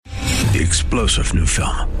The explosive new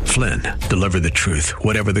film, Flynn, deliver the truth,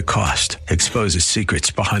 whatever the cost, exposes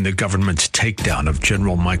secrets behind the government's takedown of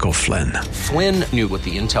General Michael Flynn. Flynn knew what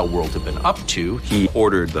the intel world had been up to. He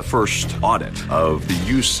ordered the first audit of the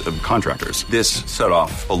use of contractors. This set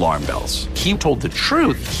off alarm bells. He told the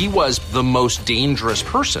truth. He was the most dangerous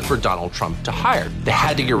person for Donald Trump to hire. They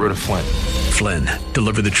had to get rid of Flynn. Flynn,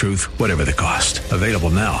 deliver the truth, whatever the cost. Available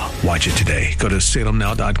now. Watch it today. Go to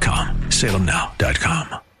salemnow.com.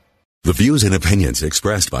 salemnow.com. The views and opinions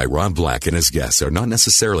expressed by Rob Black and his guests are not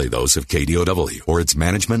necessarily those of KDOW or its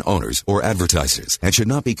management, owners, or advertisers and should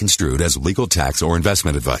not be construed as legal, tax, or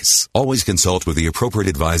investment advice. Always consult with the appropriate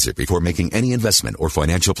advisor before making any investment or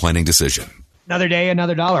financial planning decision. Another day,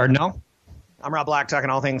 another dollar. No. I'm Rob Black, talking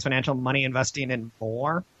all things financial, money, investing, and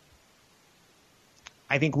more.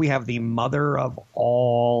 I think we have the mother of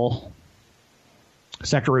all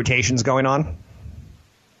sector rotations going on.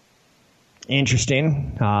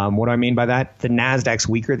 Interesting. What do I mean by that? The NASDAQ's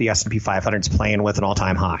weaker. The S&P 500 is playing with an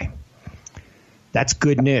all-time high. That's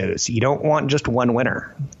good news. You don't want just one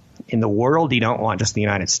winner. In the world, you don't want just the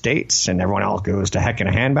United States and everyone else goes to heck in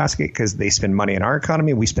a handbasket because they spend money in our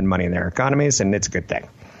economy, we spend money in their economies, and it's a good thing.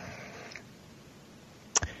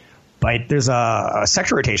 But there's a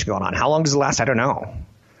sector rotation going on. How long does it last? I don't know.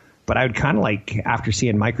 But I would kind of like, after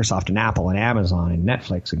seeing Microsoft and Apple and Amazon and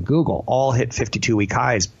Netflix and Google all hit 52-week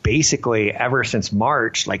highs basically ever since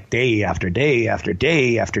March, like day after day after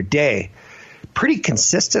day after day, pretty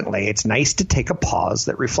consistently. It's nice to take a pause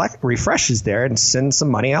that refreshes there and send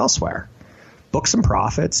some money elsewhere. Book some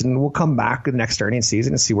profits, and we'll come back to the next earnings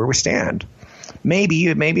season and see where we stand. Maybe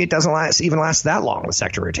it doesn't last that long with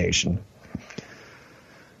sector rotation.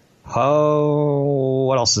 Oh,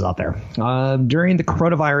 what else is out there? During the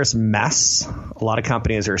coronavirus mess, a lot of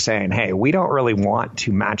companies are saying, hey, we don't really want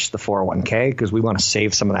to match the 401k because we want to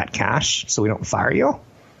save some of that cash so we don't fire you.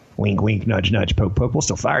 Wink, wink, nudge, nudge, poke, poke. We'll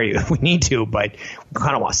still fire you if we need to, but we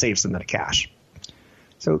kind of want to save some of that cash.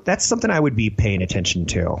 So that's something I would be paying attention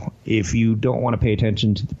to. If you don't want to pay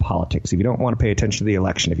attention to the politics, if you don't want to pay attention to the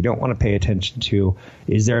election, if you don't want to pay attention to,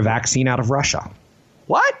 is there a vaccine out of Russia?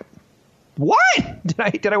 What?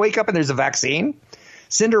 Did I wake up and there's a vaccine?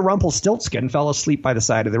 Cinder Rumpelstiltskin fell asleep by the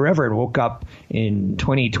side of the river and woke up in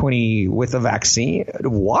 2020 with a vaccine.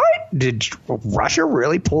 What? Did Russia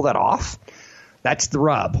really pull that off? That's the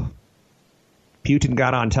rub. Putin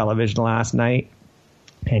got on television last night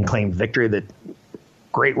and claimed victory that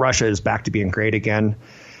great Russia is back to being great again.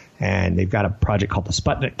 And they've got a project called the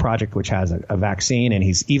Sputnik Project, which has a vaccine, and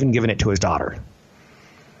he's even given it to his daughter.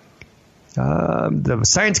 The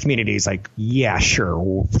science community is like, yeah,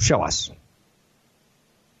 sure, show us.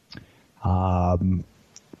 But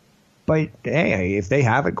hey, if they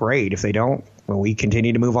have it, great. If they don't, well, we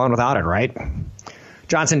continue to move on without it, right?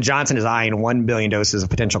 Johnson & Johnson is eyeing 1 billion doses of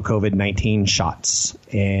potential COVID-19 shots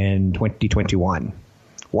in 2021.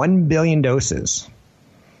 1 billion doses.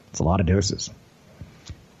 It's a lot of doses.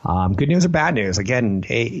 Good news or bad news? Again,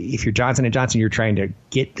 if you're Johnson & Johnson, you're trying to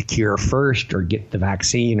get the cure first or get the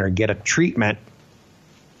vaccine or get a treatment.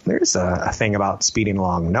 There's a thing about speeding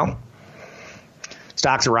along. No.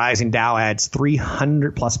 Stocks are rising. Dow adds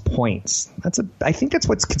 300 plus points. I think that's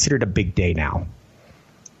what's considered a big day now.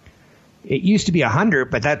 It used to be 100,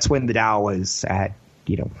 but that's when the Dow was at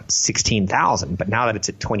 16,000. But now that it's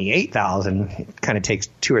at 28,000, it kind of takes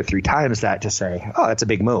 2 or 3 times that to say, oh, that's a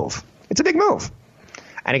big move. It's a big move.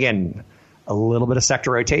 And again, a little bit of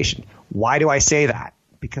sector rotation. Why do I say that?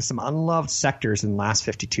 Because some unloved sectors in the last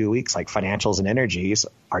 52 weeks, like financials and energies,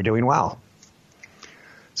 are doing well.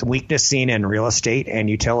 Some weakness seen in real estate and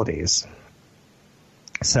utilities.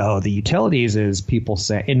 So the utilities is people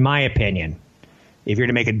say, in my opinion, if you're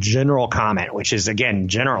to make a general comment, which is, again,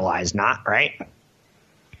 generalized, not right,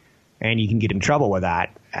 and you can get in trouble with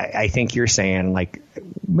that, I think you're saying, like,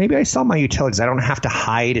 maybe I sell my utilities. I don't have to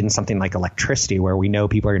hide in something like electricity where we know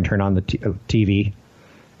people are going to turn on the TV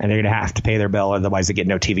and they're going to have to pay their bill. Otherwise, they get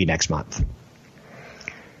no TV next month.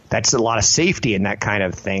 That's a lot of safety in that kind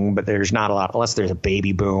of thing, but there's not a lot unless there's a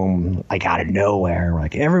baby boom like out of nowhere.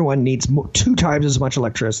 Like everyone needs 2 times as much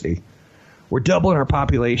electricity. We're doubling our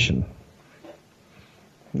population.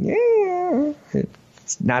 Yeah,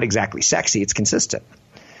 it's not exactly sexy. It's consistent.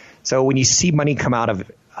 So when you see money come out of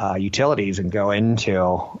utilities and go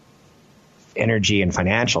into energy and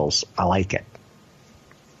financials, I like it.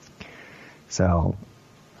 So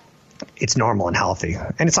it's normal and healthy.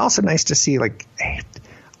 And it's also nice to see, like,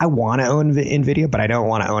 I want to own NVIDIA, but I don't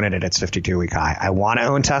want to own it at its 52-week high. I want to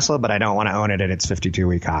own Tesla, but I don't want to own it at its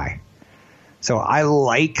 52-week high. So I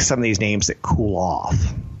like some of these names that cool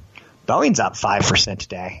the Boeing's up 5%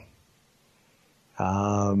 today.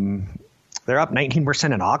 The They're up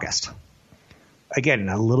 19% in August. Again,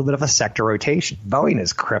 a little bit of a sector rotation. Boeing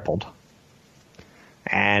is crippled.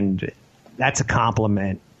 And that's a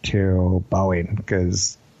compliment to Boeing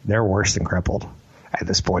because they're worse than crippled at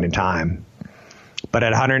this point in time. But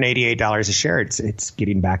at $188 a share, it's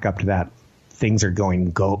getting back up to that. Things are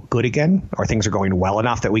going good again, or things are going well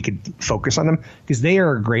enough that we could focus on them because they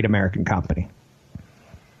are a great American company.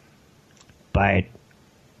 But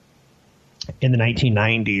in the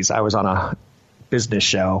 1990s, I was on a business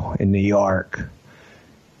show in New York.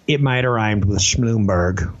 It might have rhymed with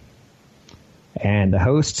Schmloomberg. And the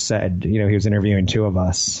host said, he was interviewing two of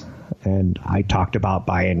us, and I talked about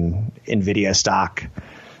buying NVIDIA stock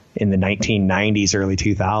in the 1990s, early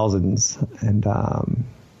 2000s, and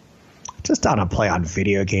just on a play on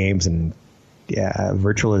video games and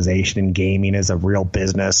virtualization and gaming is a real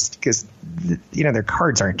business because their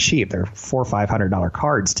cards aren't cheap. They're $400 or $500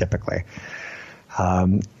 cards typically.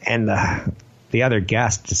 And the other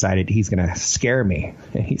guest decided he's going to scare me,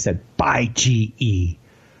 and he said, "Buy GE,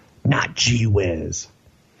 not GWiz."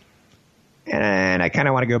 And I kind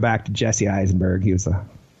of want to go back to Jesse Eisenberg. He was a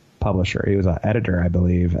publisher. He was an editor, I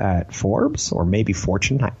believe, at Forbes or maybe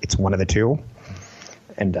Fortune. It's one of the two.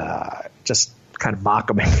 And just kind of mock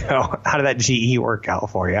him and go, how did that GE work out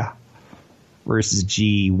for you versus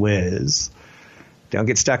GWiz? Don't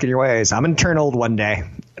get stuck in your ways. I'm going to turn old one day,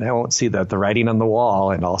 and I won't see the writing on the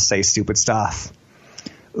wall, and I'll say stupid stuff.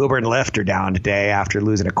 Uber and Lyft are down today after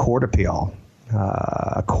losing a court appeal,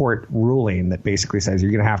 a court ruling that basically says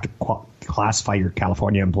you're going to have to classify your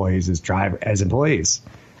California employees as employees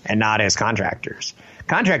and not as contractors.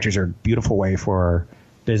 Contractors are a beautiful way for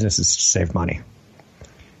businesses to save money.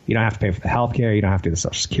 You don't have to pay for the health care. You don't have to do the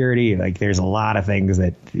Social Security. There's a lot of things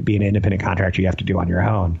that being an independent contractor you have to do on your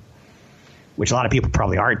own, which a lot of people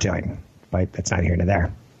probably aren't doing, but that's neither here nor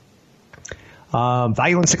there.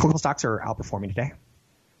 Value and cyclical stocks are outperforming today.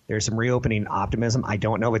 There's some reopening optimism. I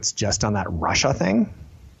don't know if it's just on that Russia thing.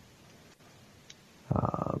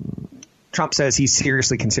 Trump says he's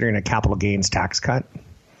seriously considering a capital gains tax cut.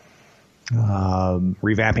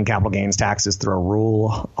 Revamping capital gains taxes through a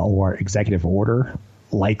rule or executive order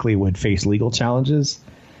likely would face legal challenges.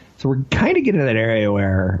 So we're kind of getting to that area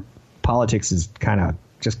where politics is kind of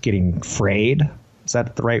just getting frayed. Is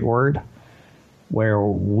that the right word? Where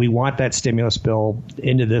we want that stimulus bill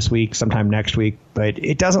into this week, sometime next week, but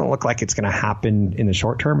it doesn't look like it's going to happen in the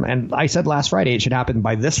short term. And I said last Friday it should happen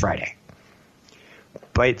by this Friday.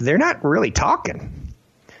 But they're not really talking.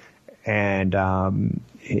 And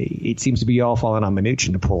it seems to be all falling on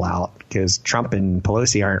Mnuchin to pull out because Trump and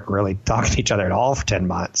Pelosi aren't really talking to each other at all for 10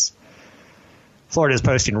 months. Florida is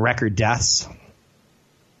posting record deaths.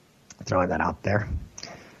 Throwing that out there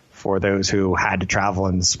for those who had to travel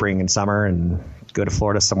in spring and summer and go to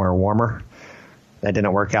Florida somewhere warmer. That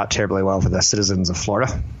didn't work out terribly well for the citizens of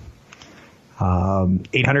Florida.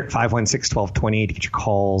 800-516-1220 to get your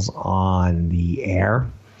calls on the air.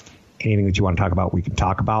 Anything that you want to talk about, we can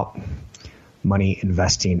talk about. Money,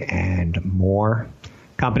 investing, and more.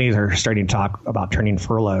 Companies are starting to talk about turning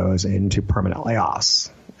furloughs into permanent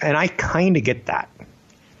layoffs. And I kind of get that.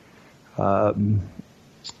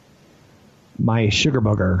 My sugar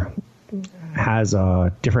booger has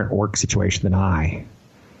a different work situation than I.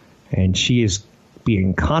 And she is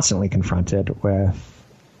being constantly confronted with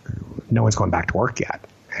no one's going back to work yet.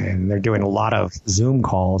 And they're doing a lot of Zoom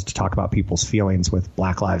calls to talk about people's feelings with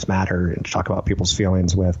Black Lives Matter and to talk about people's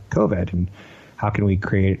feelings with COVID and how can we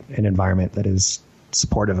create an environment that is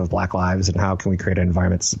supportive of Black lives and how can we create an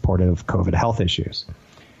environment supportive of COVID health issues.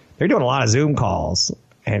 They're doing a lot of Zoom calls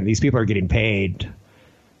and these people are getting paid.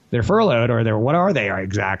 They're furloughed or what are they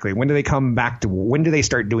exactly? When do they come back to, when do they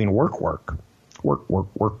start doing work?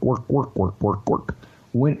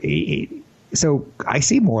 So I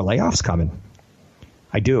see more layoffs coming.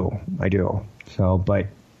 I do. So, but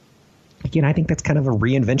again, I think that's kind of a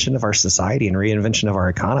reinvention of our society and reinvention of our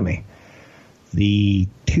economy. The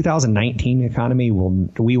 2019 economy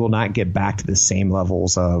we will not get back to the same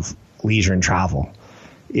levels of leisure and travel.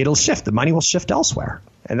 It'll shift. The money will shift elsewhere,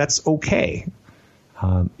 and that's okay.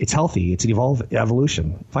 It's healthy. It's an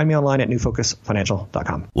evolution. Find me online at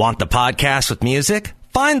newfocusfinancial.com. Want the podcast with music?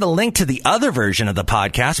 Find the link to the other version of the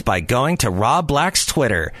podcast by going to Rob Black's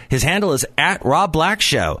Twitter. His handle is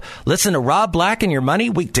 @RobBlackShow. Listen to Rob Black and Your Money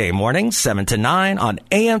weekday mornings, 7 to 9 on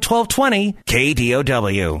AM 1220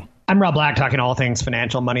 KDOW. I'm Rob Black, talking all things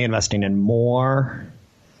financial, money, investing, and more.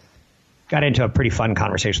 Got into a pretty fun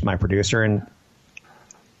conversation with my producer, and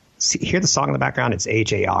hear the song in the background. It's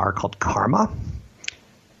HAR called Karma.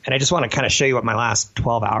 And I just want to kind of show you what my last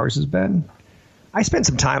 12 hours has been. I spent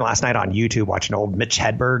some time last night on YouTube watching old Mitch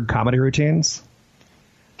Hedberg comedy routines.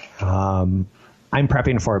 I'm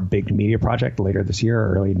prepping for a big media project later this year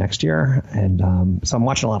or early next year. And so I'm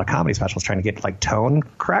watching a lot of comedy specials trying to get like tone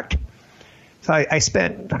correct. So I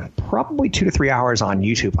spent probably 2 to 3 hours on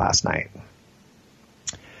YouTube last night.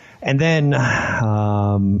 And then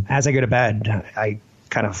as I go to bed, I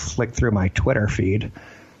kind of flick through my Twitter feed.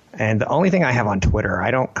 And the only thing I have on Twitter,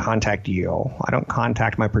 I don't contact you. I don't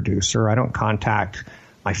contact my producer. I don't contact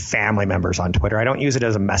my family members on Twitter. I don't use it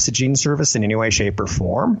as a messaging service in any way, shape, or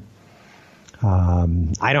form.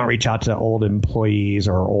 I don't reach out to old employees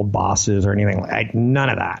or old bosses or anything. None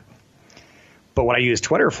of that. But what I use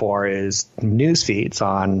Twitter for is news feeds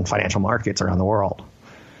on financial markets around the world.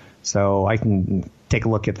 So I can take a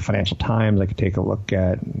look at the Financial Times. I could take a look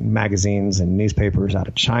at magazines and newspapers out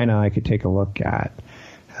of China. I could take a look at,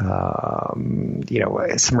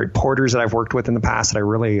 some reporters that I've worked with in the past that I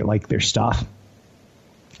really like their stuff.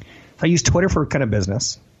 I use Twitter for kind of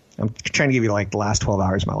business. I'm trying to give you like the last 12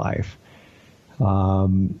 hours of my life.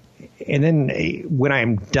 And then when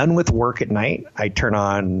I'm done with work at night, I turn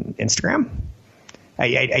on Instagram.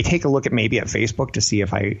 I take a look at Facebook to see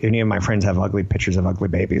if any of my friends have ugly pictures of ugly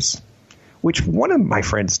babies, which one of my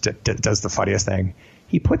friends does the funniest thing.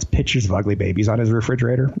 He puts pictures of ugly babies on his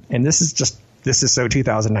refrigerator. And this is so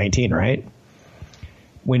 2019, right?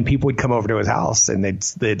 When people would come over to his house and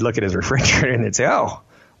they'd look at his refrigerator and they'd say, "Oh,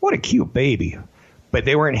 what a cute baby." But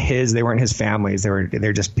they weren't his family's.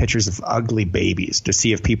 They're just pictures of ugly babies to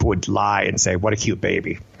see if people would lie and say, "What a cute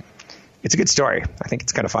baby." It's a good story. I think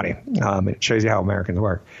it's kind of funny. It shows you how Americans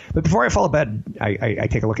work. But before I fall to bed, I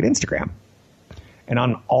take a look at Instagram.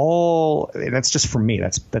 And that's just for me.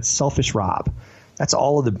 That's selfish Rob. That's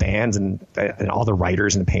all of the bands and all the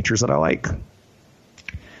writers and the painters that I like.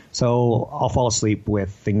 So I'll fall asleep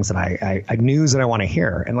with things that news that I want to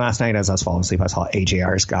hear. And last night as I was falling asleep, I saw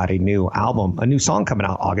AJR's got a new song coming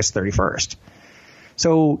out August 31st.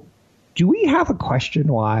 So do we have a question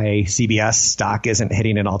why CBS stock isn't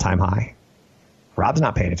hitting an all-time high? Rob's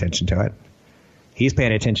not paying attention to it. He's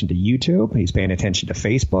paying attention to YouTube. He's paying attention to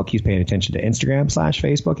Facebook. He's paying attention to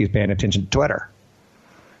Instagram/Facebook. He's paying attention to Twitter.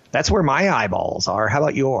 That's where my eyeballs are. How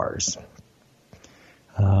about yours?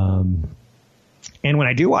 And when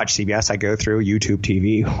I do watch CBS, I go through YouTube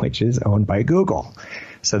TV, which is owned by Google.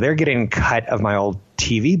 So they're getting a cut of my old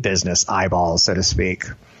TV business eyeballs, so to speak.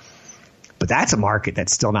 But that's a market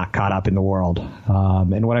that's still not caught up in the world.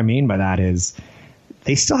 And what I mean by that is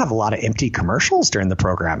they still have a lot of empty commercials during the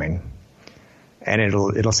programming. And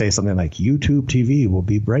it'll say something like, YouTube TV will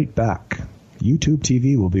be right back. YouTube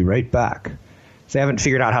TV will be right back. So they haven't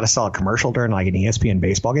figured out how to sell a commercial during like an ESPN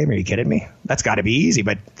baseball game. Are you kidding me? That's got to be easy,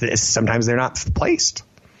 but sometimes they're not placed.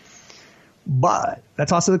 But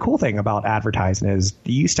that's also the cool thing about advertising is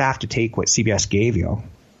you used to have to take what CBS gave you.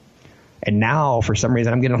 And now, for some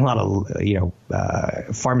reason, I'm getting a lot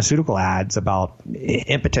of, pharmaceutical ads about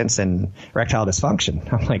impotence and erectile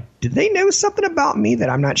dysfunction. I'm like, did they know something about me that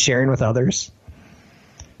I'm not sharing with others?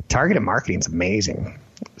 Targeted marketing is amazing.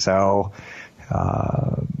 So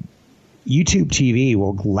YouTube TV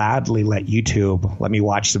will gladly let me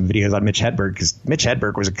watch some videos on Mitch Hedberg, because Mitch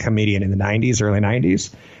Hedberg was a comedian in the 90s, early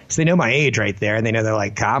 90s. So they know my age right there, and they know they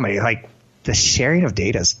like comedy. Like, the sharing of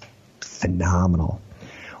data is phenomenal.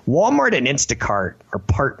 Walmart and Instacart are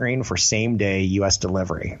partnering for same-day U.S.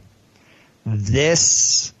 delivery.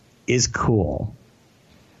 This is cool.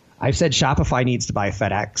 I've said Shopify needs to buy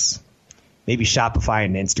FedEx. Maybe Shopify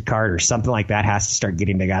and Instacart or something like that has to start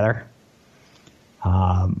getting together.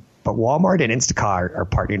 But Walmart and Instacart are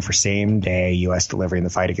partnering for same-day U.S. delivery in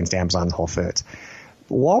the fight against Amazon and Whole Foods.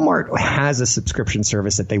 Walmart has a subscription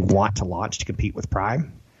service that they want to launch to compete with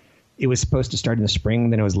Prime. It was supposed to start in the spring,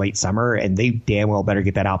 then it was late summer, and they damn well better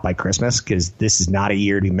get that out by Christmas because this is not a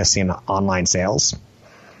year to be missing online sales.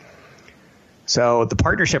 So the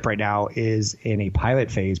partnership right now is in a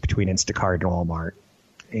pilot phase between Instacart and Walmart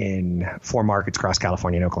in 4 markets across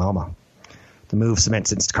California and Oklahoma. The move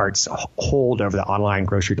cements Instacart's hold over the online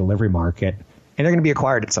grocery delivery market, and they're going to be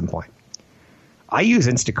acquired at some point. I use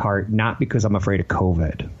Instacart not because I'm afraid of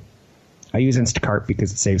COVID. I use Instacart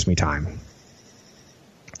because it saves me time.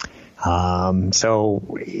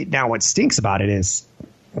 So now what stinks about it is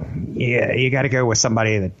you got to go with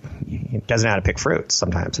somebody that doesn't know how to pick fruits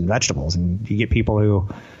sometimes and vegetables. And you get people who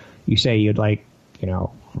you say you'd like,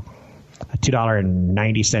 a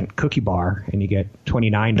 $2.90 cookie bar and you get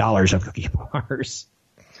 $29 of cookie bars.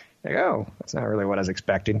 There you go. That's not really what I was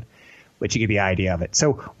expecting, but you get the idea of it.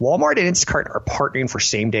 So Walmart and Instacart are partnering for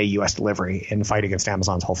same-day U.S. delivery in the fight against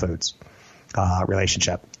Amazon's Whole Foods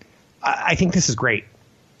relationship. I think this is great.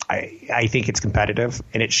 I think it's competitive,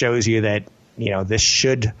 and it shows you that, this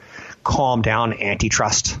should calm down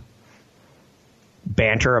antitrust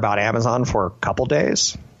banter about Amazon for a couple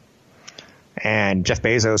days. And Jeff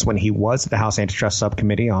Bezos, when he was at the House Antitrust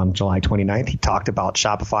Subcommittee on July 29th, he talked about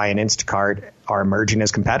Shopify and Instacart are emerging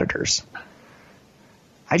as competitors.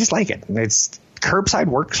 I just like it. It's curbside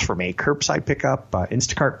works for me. Curbside pickup,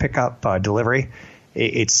 Instacart pickup, delivery.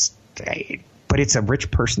 But it's a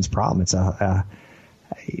rich person's problem.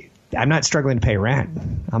 I'm not struggling to pay rent.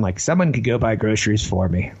 I'm like, someone could go buy groceries for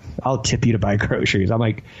me. I'll tip you to buy groceries. I'm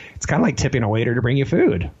like, it's kind of like tipping a waiter to bring you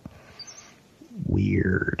food.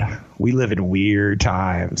 Weird. We live in weird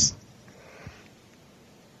times.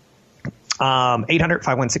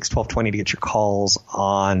 800-516-1220 to get your calls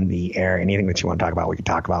on the air. Anything that you want to talk about, we can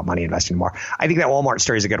talk about money, investing more. I think that Walmart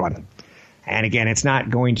story is a good one. And again, it's not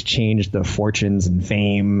going to change the fortunes and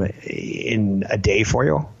fame in a day for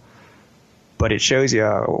you. But it shows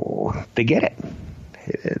you they get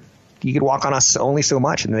it. You can walk on us only so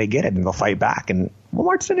much, and they get it, and they'll fight back. And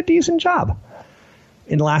Walmart's done a decent job.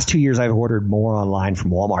 In the last 2 years, I've ordered more online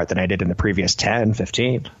from Walmart than I did in the previous 10,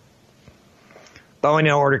 15.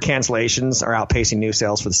 Boeing order cancellations are outpacing new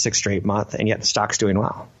sales for the 6th straight month, and yet the stock's doing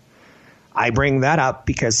well. I bring that up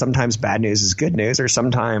because sometimes bad news is good news, or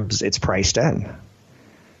sometimes it's priced in.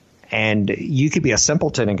 And you could be a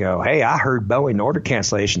simpleton and go, hey, I heard Boeing order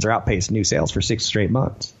cancellations are outpacing new sales for 6 straight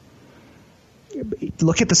months.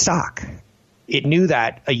 Look at the stock. It knew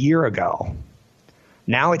that a year ago.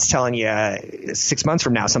 Now it's telling you 6 months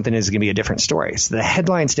from now something is going to be a different story. So the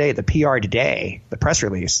headline today, the PR today, the press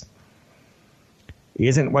release,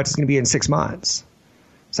 isn't what's going to be in 6 months.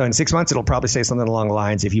 So in 6 months, it'll probably say something along the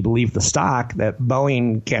lines, if you believe the stock, that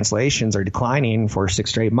Boeing cancellations are declining for 6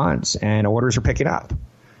 straight months and orders are picking up.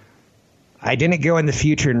 I didn't go in the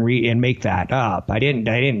future and make that up. I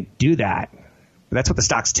didn't do that. But that's what the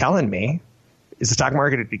stock's telling me. Is the stock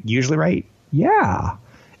market usually right? Yeah.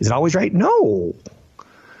 Is it always right? No.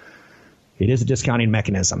 It is a discounting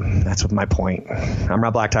mechanism. That's what my point. I'm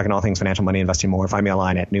Rob Black, talking all things financial, money, investing more. Find me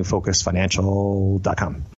online at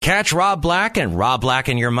newfocusfinancial.com. Catch Rob Black and Rob Black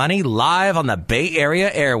and Your Money live on the Bay Area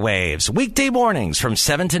airwaves, weekday mornings from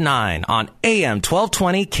 7 to 9 on AM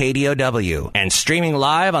 1220 KDOW and streaming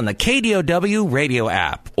live on the KDOW radio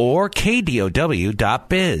app or KDOW.biz.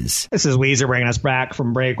 This is Weezer bringing us back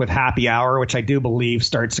from break with Happy Hour, which I do believe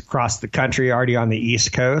starts across the country, already on the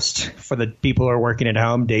East Coast. For the people who are working at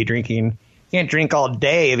home, day drinking. Can't drink all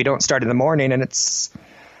day if you don't start in the morning, and it's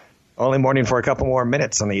only morning for a couple more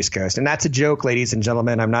minutes on the East Coast. And that's a joke, ladies and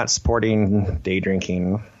gentlemen. I'm not supporting day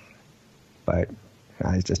drinking, but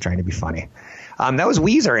I was just trying to be funny. That was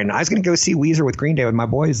Weezer, and I was going to go see Weezer with Green Day with my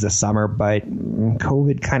boys this summer, but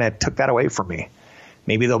COVID kind of took that away from me.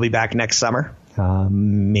 Maybe they'll be back next summer.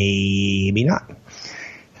 Maybe not.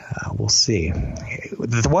 We'll see.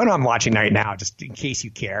 The one I'm watching right now, just in case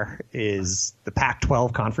you care, is the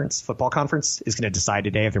Pac-12 conference, football conference, is going to decide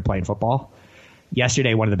today if they're playing football.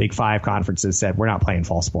 Yesterday, one of the Big Five conferences said, we're not playing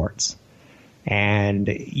fall sports. And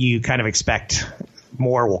you kind of expect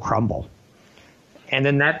more will crumble. And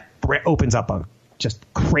then that opens up a just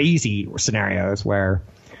crazy scenarios where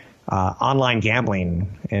online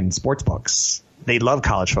gambling and sports books, they love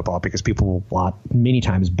college football because people will many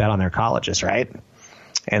times bet on their colleges, right?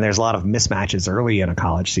 And there's a lot of mismatches early in a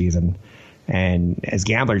college season. And as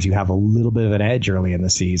gamblers, you have a little bit of an edge early in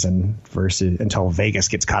the season versus until Vegas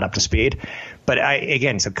gets caught up to speed. But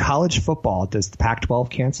so college football, does the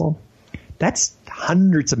Pac-12 cancel? That's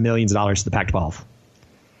hundreds of millions of dollars to the Pac-12.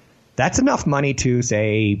 That's enough money to,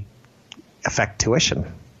 say, affect tuition.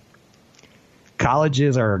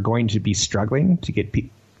 Colleges are going to be struggling to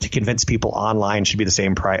convince people online should be the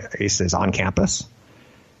same price as on campus.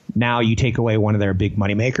 Now you take away one of their big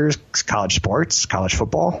money makers, college sports, college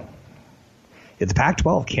football. If the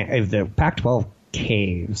Pac-12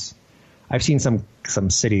 caves, I've seen some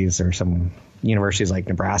cities or some universities like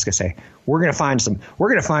Nebraska say, we're going to find some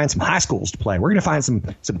high schools to play. We're going to find some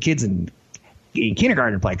kids in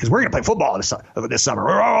kindergarten to play because we're going to play football this summer.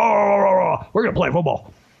 We're going to play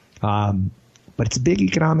football. But it's a big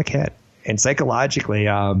economic hit. And psychologically,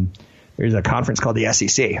 there's a conference called the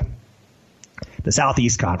SEC. The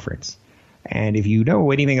Southeast Conference. And if you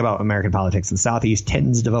know anything about American politics, the Southeast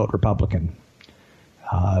tends to vote Republican.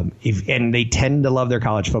 And they tend to love their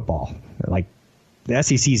college football. Like, the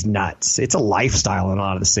SEC's nuts. It's a lifestyle in a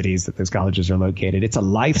lot of the cities that those colleges are located. It's a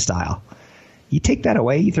lifestyle. You take that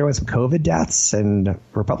away, you throw in some COVID deaths, and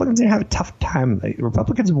Republicans are going to have a tough time.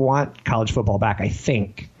 Republicans want college football back, I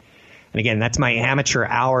think. And again, that's my amateur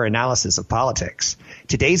hour analysis of politics.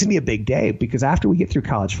 Today's going to be a big day because after we get through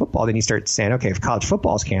college football, then you start saying, okay, if college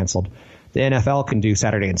football is canceled, the NFL can do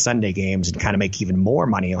Saturday and Sunday games and kind of make even more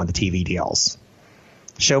money on the TV deals.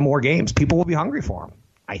 Show more games. People will be hungry for them,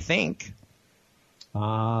 I think.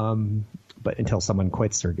 But until someone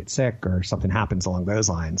quits or gets sick or something happens along those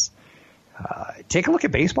lines. Take a look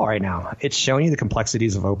at baseball right now. It's showing you the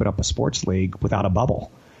complexities of opening up a sports league without a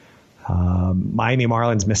bubble. Miami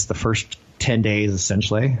Marlins missed the first 10 days,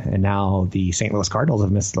 essentially, and now the St. Louis Cardinals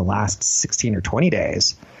have missed the last 16 or 20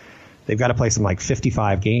 days. They've got to play some like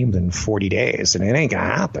 55 games in 40 days, and it ain't going to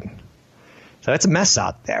happen. So it's a mess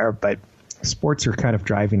out there, but sports are kind of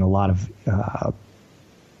driving a lot of, I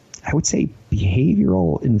would say,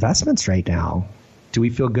 behavioral investments right now. Do we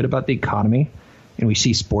feel good about the economy? And we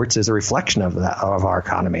see sports as a reflection of that, of our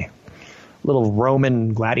economy. A little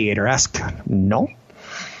Roman gladiator-esque, no.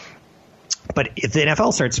 But if the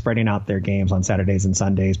NFL starts spreading out their games on Saturdays and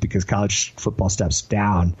Sundays because college football steps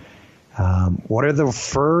down, what are the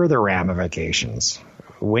further ramifications?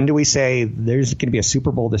 When do we say there's going to be a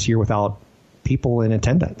Super Bowl this year without people in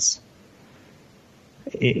attendance?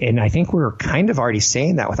 And I think we're kind of already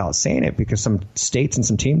saying that without saying it, because some states and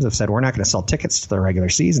some teams have said we're not going to sell tickets to the regular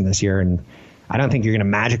season this year. And I don't think you're going to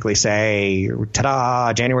magically say,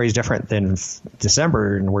 ta-da, January is different than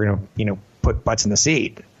December, and we're going to, put butts in the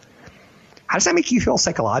seat. How does that make you feel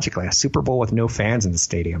psychologically? A Super Bowl with no fans in the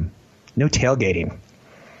stadium, no tailgating.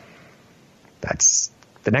 That's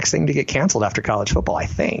the next thing to get canceled after college football, I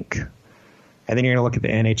think. And then you're going to look at the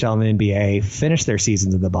NHL and the NBA, finish their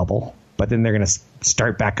seasons in the bubble, but then they're going to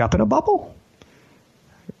start back up in a bubble.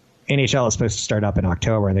 NHL is supposed to start up in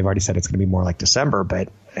October, and they've already said it's going to be more like December. But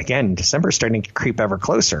again, December is starting to creep ever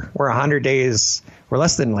closer. We're 100 days. We're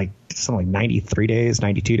less than something like 93 days,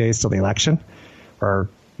 92 days till the election. Or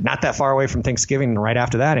not that far away from Thanksgiving right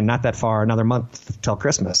after that, and not that far, another month till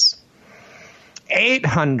Christmas.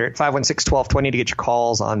 800-516-1220 to get your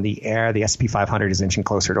calls on the air. The S&P 500 is inching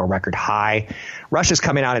closer to a record high. Russia's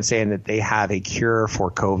coming out and saying that they have a cure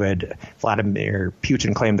for COVID. Vladimir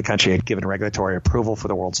Putin claimed the country had given regulatory approval for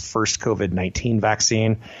the world's first COVID-19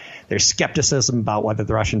 vaccine. There's skepticism about whether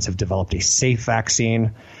the Russians have developed a safe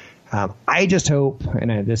vaccine. I just hope,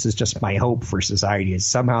 and this is just my hope for society, is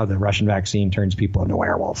somehow the Russian vaccine turns people into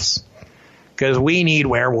werewolves. Because we need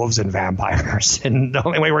werewolves and vampires, and the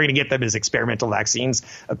only way we're going to get them is experimental vaccines,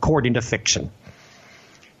 according to fiction.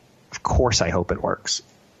 Of course, I hope it works.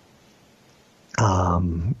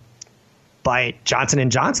 But Johnson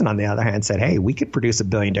 & Johnson, on the other hand, said, hey, we could produce 1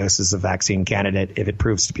 billion doses of vaccine candidate if it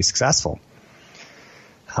proves to be successful.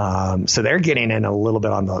 So they're getting in a little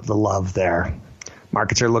bit on the love there.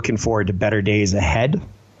 Markets are looking forward to better days ahead,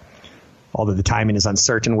 although the timing is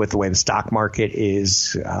uncertain with the way the stock market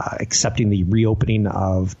is accepting the reopening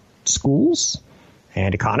of schools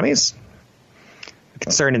and economies. The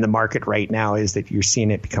concern in the market right now is that you're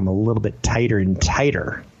seeing it become a little bit tighter and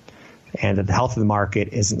tighter, and that the health of the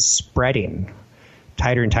market isn't spreading.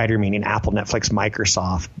 Tighter and tighter meaning Apple, Netflix,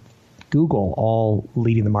 Microsoft, Google all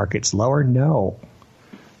leading the markets lower? No.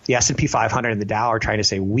 The S&P 500 and the Dow are trying to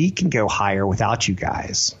say we can go higher without you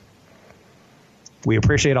guys. We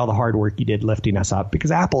appreciate all the hard work you did lifting us up,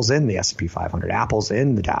 because Apple's in the S&P 500. Apple's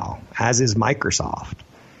in the Dow, as is Microsoft.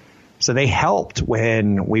 So they helped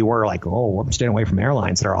when we were like, oh, I'm staying away from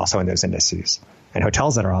airlines that are also in those indices, and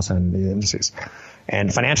hotels that are also in the indices, and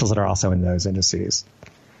financials that are also in those indices.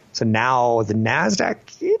 So now the NASDAQ,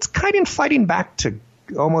 it's kind of fighting back to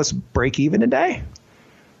almost break even today.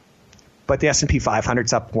 But the S&P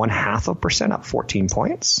 500's up 0.5%, up 14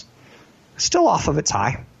 points. Still off of its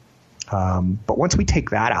high. But once we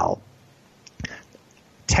take that out,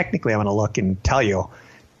 technically I'm going to look and tell you,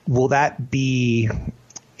 will that be,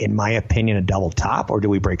 in my opinion, a double top, or do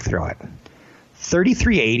we break through it?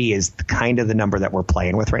 3380 is kind of the number that we're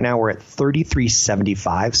playing with right now. We're at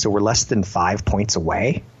 3375, so we're less than 5 points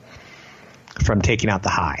away from taking out the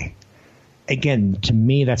high. Again, to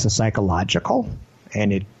me, that's a psychological,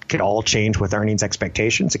 and it could all change with earnings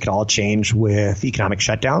expectations. It could all change with economic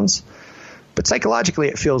shutdowns. But psychologically,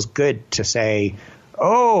 it feels good to say,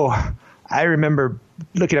 oh, I remember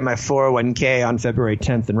looking at my 401k on February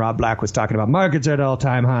 10th, and Rob Black was talking about markets at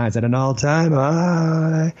all-time highs, at an all-time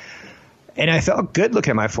high. And I felt good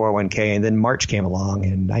looking at my 401k, and then March came along,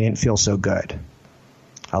 and I didn't feel so good.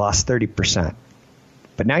 I lost 30%.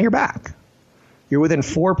 But now you're back. You're within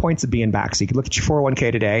 4 points of being back. So you can look at your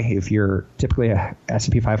 401k today if you're typically a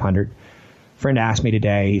S&P 500. A friend asked me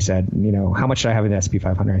today, he said, how much should I have in the S&P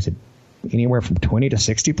 500? I said, anywhere from 20 to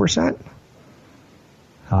 60%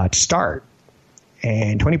 to start.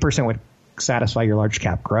 And 20% would satisfy your large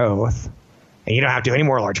cap growth. And you don't have to do any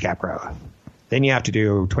more large cap growth. Then you have to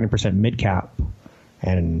do 20% mid cap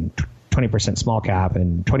and 20% small cap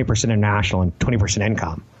and 20% international and 20%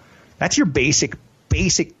 income. That's your basic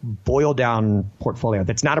boiled down portfolio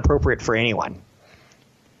that's not appropriate for anyone.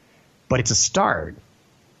 But it's a start.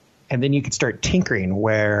 And then you could start tinkering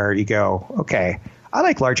where you go, okay, I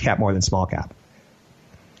like large cap more than small cap.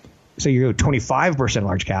 So you go 25%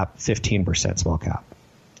 large cap, 15% small cap.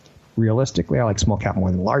 Realistically, I like small cap more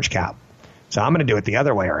than large cap. So I'm going to do it the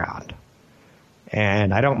other way around.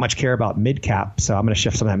 And I don't much care about mid cap, so I'm going to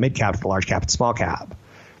shift some of that mid cap to the large cap and small cap.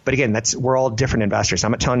 But again, we're all different investors.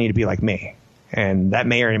 I'm not telling you to be like me. And that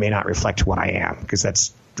may or may not reflect what I am, because I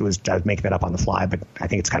was making that up on the fly, but I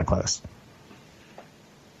think it's kind of close.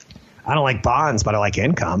 I don't like bonds, but I like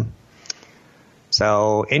income.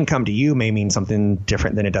 So income to you may mean something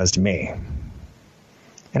different than it does to me.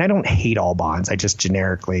 And I don't hate all bonds. I just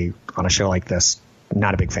generically, on a show like this,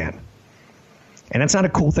 not a big fan. And that's not a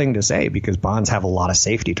cool thing to say, because bonds have a lot of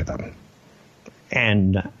safety to them.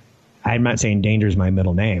 And I'm not saying danger is my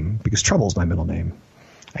middle name, because trouble is my middle name.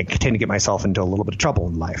 I tend to get myself into a little bit of trouble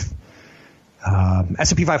in life.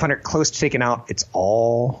 S&P 500 close to taking out its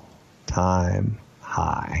all-time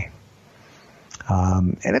high.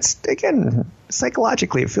 And it's, again,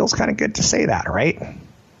 psychologically, it feels kind of good to say that, right?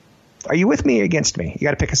 Are you with me or against me? You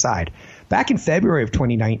got to pick a side. Back in February of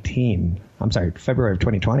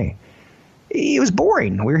 2020, it was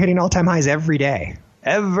boring. We were hitting all-time highs every day.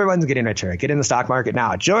 Everyone's getting richer. Get in the stock market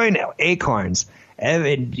now. Join Acorns.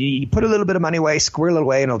 You put a little bit of money away, squirrel it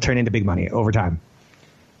away, and it'll turn into big money over time.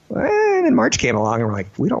 And then March came along, and we're like,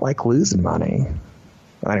 we don't like losing money.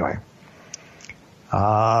 Well, anyway.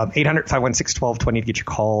 800-516-1220 to get your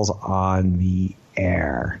calls on the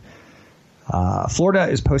air. Florida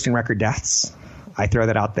is posting record deaths. I throw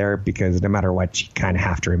that out there because no matter what, you kind of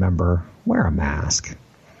have to remember, wear a mask.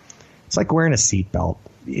 It's like wearing a seatbelt.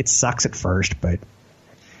 It sucks at first, but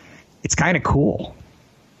it's kind of cool.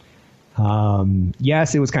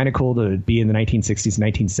 Yes, it was kind of cool to be in the 1960s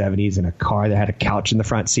and 1970s in a car that had a couch in the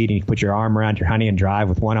front seat, and you could put your arm around your honey and drive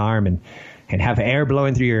with one arm and have air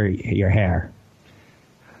blowing through your hair.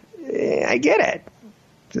 I get it.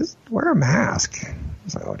 Just wear a mask.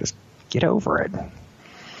 So just get over it.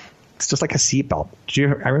 It's just like a seatbelt.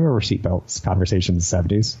 I remember seatbelts conversations in the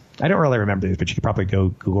 70s. I don't really remember these, but you could probably go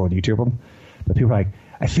Google and YouTube them. But people are like,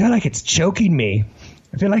 I feel like it's choking me.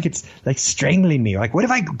 I feel like it's like strangling me. Like, what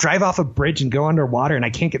if I drive off a bridge and go underwater and I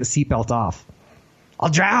can't get the seatbelt off? I'll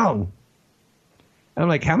drown. And I'm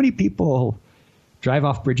like, how many people drive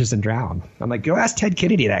off bridges and drown? I'm like, go ask Ted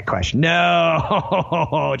Kennedy that question. No,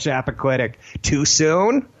 Chappaquiddick. Too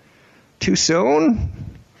soon? Too soon?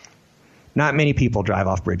 Not many people drive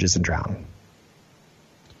off bridges and drown.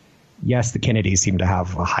 Yes, the Kennedys seem to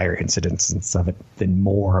have a higher incidence of it than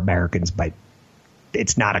more Americans, but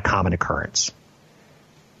it's not a common occurrence.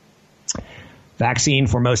 Vaccine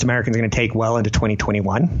for most Americans is going to take well into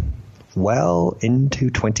 2021. Well into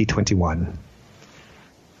 2021.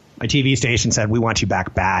 My TV station said, we want you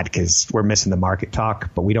back bad because we're missing the market talk,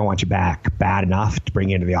 but we don't want you back bad enough to bring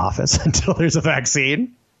you into the office until there's a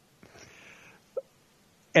vaccine.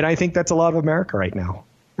 And I think that's a lot of America right now.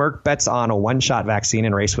 Merck bets on a one-shot vaccine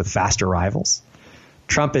and race with faster rivals.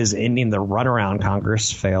 Trump is ending the runaround.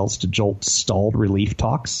 Congress fails to jolt stalled relief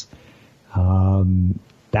talks.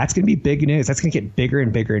 That's going to be big news. That's going to get bigger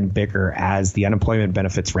and bigger and bigger as the unemployment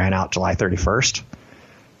benefits ran out July 31st.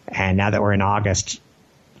 And now that we're in August,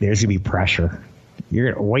 there's going to be pressure. You're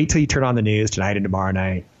going to wait till you turn on the news tonight and tomorrow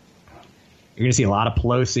night. You're going to see a lot of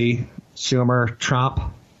Pelosi, Schumer, Trump,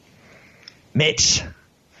 Mitch,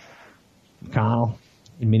 McConnell,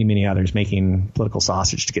 and many, many others making political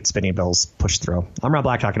sausage to get spending bills pushed through. I'm Rob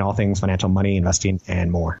Black, talking all things financial, money, investing, and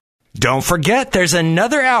more. Don't forget, there's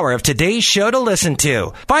another hour of today's show to listen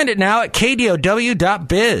to. Find it now at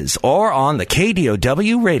KDOW.biz or on the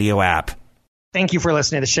KDOW radio app. Thank you for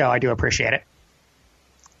listening to the show. I do appreciate it.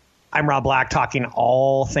 I'm Rob Black, talking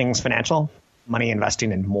all things financial, money,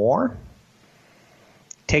 investing, and more.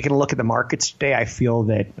 Taking a look at the markets today, I feel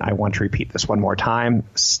that I want to repeat this one more time.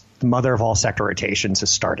 The mother of all sector rotations has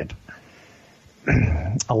started.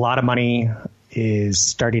 A lot of money is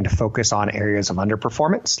starting to focus on areas of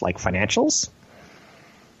underperformance like financials,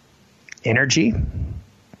 energy.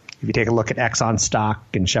 If you take a look at Exxon stock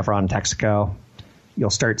and Chevron Texaco, you'll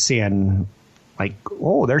start seeing like,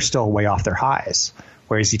 oh, they're still way off their highs.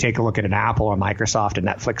 Whereas you take a look at an Apple or Microsoft and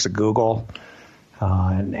Netflix or Google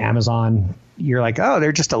and Amazon, you're like, oh,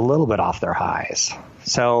 they're just a little bit off their highs.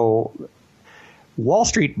 So Wall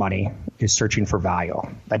Street money is searching for value.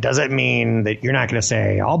 That doesn't mean that you're not going to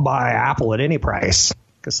say, I'll buy Apple at any price,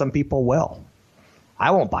 because some people will.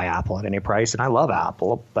 I won't buy Apple at any price, and I love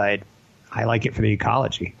Apple, but I like it for the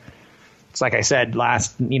ecology. It's like I said, in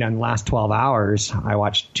the last 12 hours, I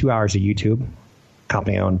watched 2 hours of YouTube,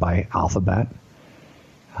 company owned by Alphabet.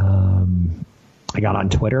 I got on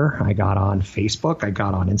Twitter. I got on Facebook. I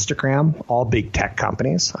got on Instagram. All big tech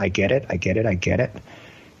companies. I get it. I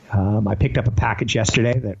picked up a package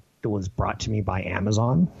yesterday that was brought to me by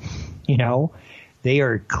Amazon. They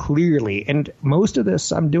are clearly, and most of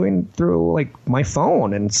this I'm doing through like my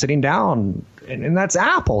phone and sitting down, and that's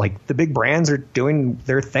Apple. Like the big brands are doing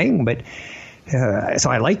their thing, but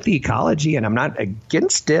so I like the ecology, and I'm not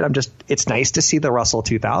against it. It's nice to see the Russell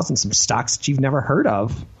 2000, some stocks that you've never heard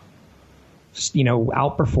of,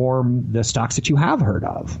 outperform the stocks that you have heard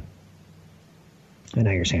of. And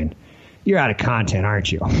now you're saying, you're out of content,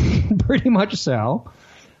 aren't you? Pretty much so.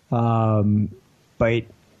 But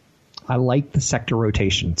I like the sector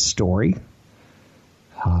rotation story.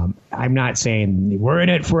 I'm not saying we're in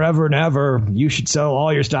it forever and ever. You should sell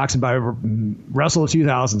all your stocks and buy Russell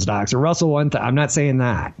 2000 stocks or Russell 1000. I'm not saying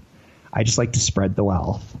that. I just like to spread the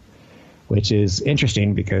wealth, which is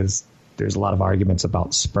interesting because there's a lot of arguments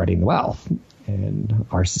about spreading the wealth in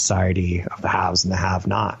our society of the haves and the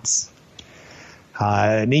have-nots.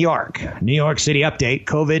 New York City update.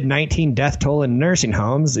 COVID-19 death toll in nursing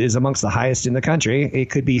homes is amongst the highest in the country.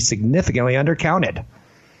 It could be significantly undercounted.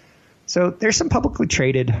 So there's some publicly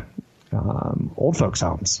traded old folks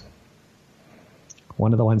homes.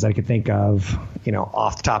 One of the ones I could think of,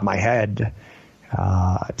 off the top of my head,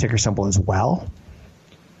 ticker symbol is WELL.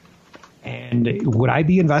 And would I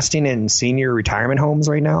be investing in senior retirement homes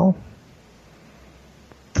right now?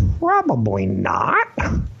 Probably not.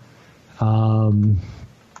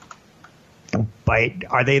 But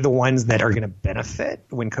are they the ones that are going to benefit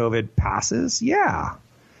when COVID passes? Yeah.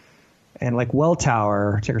 And like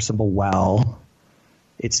Welltower, ticker symbol WELL,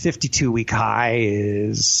 its 52-week high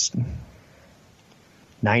is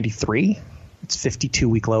 93. Its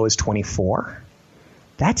 52-week low is 24.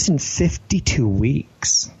 That's in 52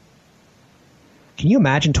 weeks. Can you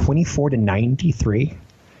imagine 24 to 93?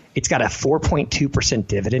 It's got a 4.2%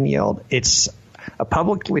 dividend yield. It's a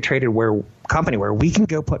publicly traded company where we can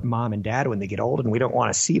go put mom and dad when they get old and we don't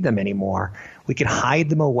want to see them anymore. We can hide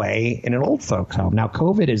them away in an old folks home. Now,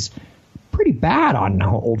 COVID is pretty bad on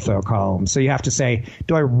old folk homes. So you have to say,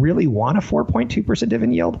 do I really want a 4.2%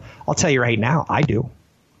 dividend yield? I'll tell you right now, I do.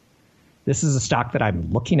 This is a stock that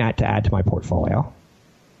I'm looking at to add to my portfolio.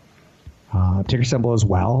 Ticker symbol as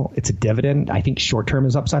WELL. It's a dividend. I think short term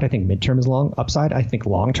is upside. I think midterm is long upside. I think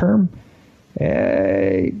long term,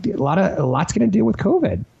 a lot's going to do with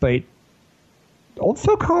COVID. But old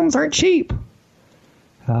folk homes aren't cheap.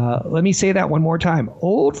 Let me say that one more time.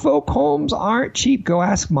 Old folk homes aren't cheap. Go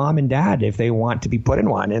ask mom and dad if they want to be put in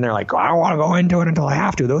one. And they're like, I don't want to go into it until I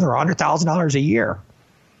have to. Those are $100,000 a year.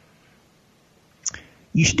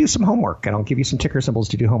 You should do some homework, and I'll give you some ticker symbols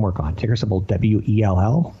to do homework on. Ticker symbol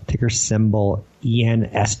WELL, ticker symbol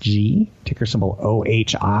ENSG, ticker symbol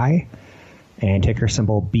OHI, and ticker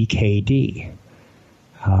symbol BKD.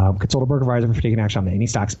 Consult a broker advisor for taking action on any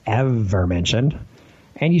stocks ever mentioned.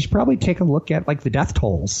 And you should probably take a look at like the death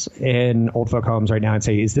tolls in old folk homes right now and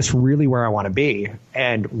say, is this really where I want to be?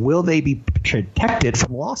 And will they be protected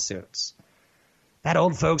from lawsuits? That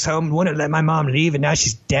old folks home wouldn't let my mom leave, and now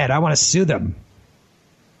she's dead. I want to sue them.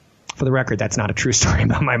 For the record, that's not a true story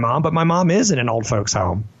about my mom, but my mom is in an old folks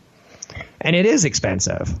home. And it is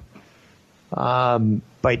expensive.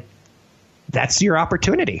 But that's your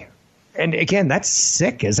opportunity. And again, that's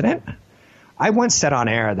sick, isn't it? I once said on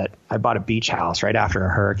air that I bought a beach house right after a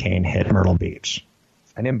hurricane hit Myrtle Beach.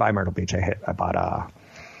 I didn't buy Myrtle Beach. I bought up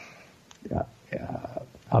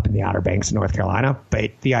in the Outer Banks of North Carolina.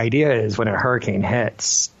 But the idea is when a hurricane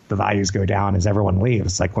hits, the values go down as everyone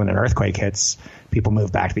leaves. Like when an earthquake hits, people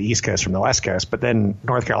move back to the East Coast from the West Coast. But then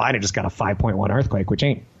North Carolina just got a 5.1 earthquake, which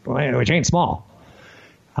ain't small.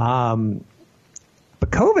 But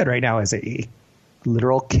COVID right now is a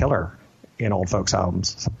literal killer in old folks'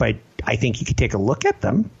 homes. But I think you could take a look at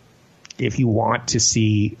them if you want to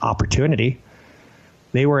see opportunity.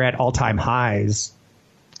 They were at all-time highs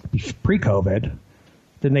pre-COVID.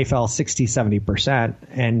 Then they fell 60, 70%.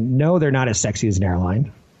 And no, they're not as sexy as an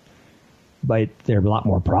airline, but they're a lot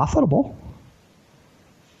more profitable.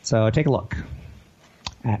 So take a look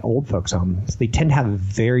at old folks' homes. They tend to have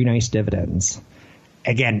very nice dividends.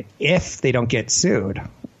 Again, if they don't get sued.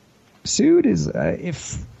 Sued is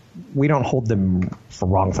if we don't hold them for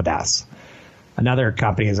wrongful deaths. Another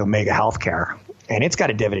company is Omega Healthcare, and it's got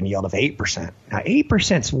a dividend yield of 8%. Now,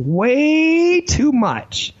 8% is way too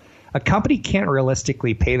much. A company can't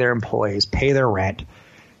realistically pay their employees, pay their rent,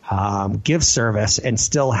 give service, and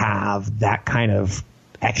still have that kind of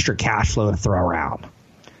extra cash flow to throw around.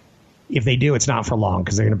 If they do, it's not for long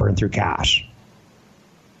because they're going to burn through cash.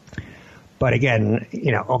 But again,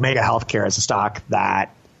 Omega Healthcare is a stock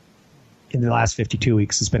that in the last 52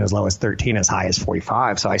 weeks, it's been as low as 13, as high as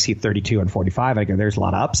 45. So I see 32 and 45. I go, there's a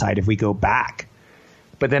lot of upside if we go back.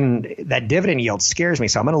 But then that dividend yield scares me.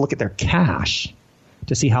 So I'm going to look at their cash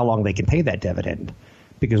to see how long they can pay that dividend.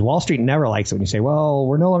 Because Wall Street never likes it when you say, well,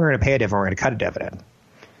 we're no longer going to pay a dividend, we're going to cut a dividend.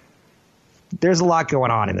 There's a lot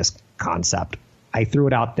going on in this concept. I threw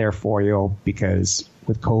it out there for you because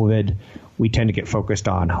with COVID, we tend to get focused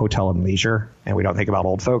on hotel and leisure, and we don't think about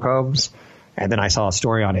old folk homes. And then I saw a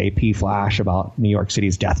story on AP Flash about New York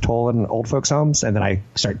City's death toll in old folks' homes. And then I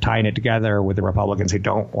start tying it together with the Republicans who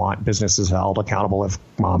don't want businesses held accountable if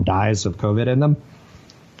mom dies of COVID in them.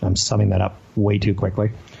 I'm summing that up way too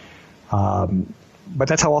quickly. But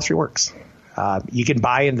that's how Wall Street works. You can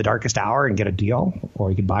buy in the darkest hour and get a deal, or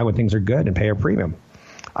you can buy when things are good and pay a premium.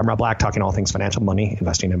 I'm Rob Black, talking all things financial, money,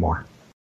 investing, and more.